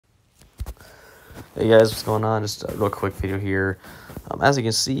Hey guys, what's going on? Just a real quick video here. As you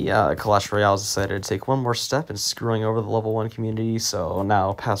can see, Clash Royale has decided to take one more step in screwing over the level 1 community, so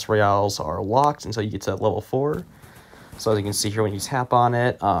now past Royales are locked until you get to level 4. So as you can see here, when you tap on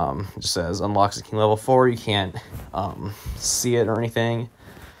it, it just says unlocks at King level 4. You can't see it or anything.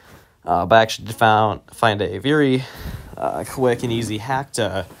 But I actually find a very quick and easy hack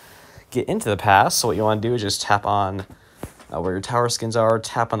to get into the pass. So what you want to do is just tap on where your tower skins are,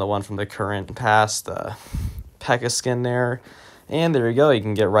 tap on the one from the current pass, the P.E.K.K.A skin there, and there you go, you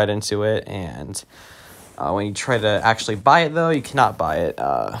can get right into it. And when you try to actually buy it though, you cannot buy it.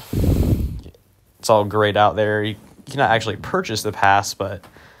 It's all grayed out there. You cannot actually purchase the pass, but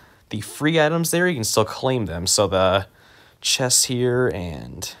the free items there, you can still claim them. So the chests here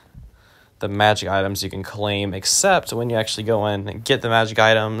and the magic items you can claim, except when you actually go in and get the magic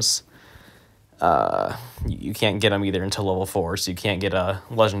items, you can't get them either until level 4, so you can't get a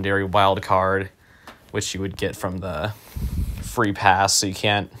legendary wild card, which you would get from the free pass. So you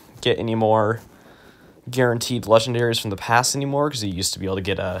can't get any more guaranteed legendaries from the pass anymore, because you used to be able to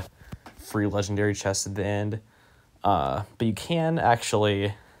get a free legendary chest at the end. But you can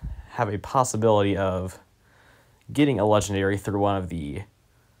actually have a possibility of getting a legendary through one of the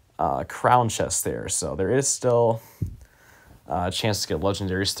crown chests there. So there is still a chance to get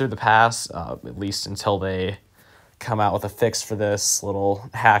legendaries through the pass, at least until they come out with a fix for this little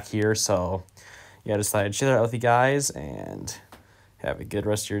hack here. So yeah, I decided to share that with you guys, and have a good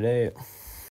rest of your day.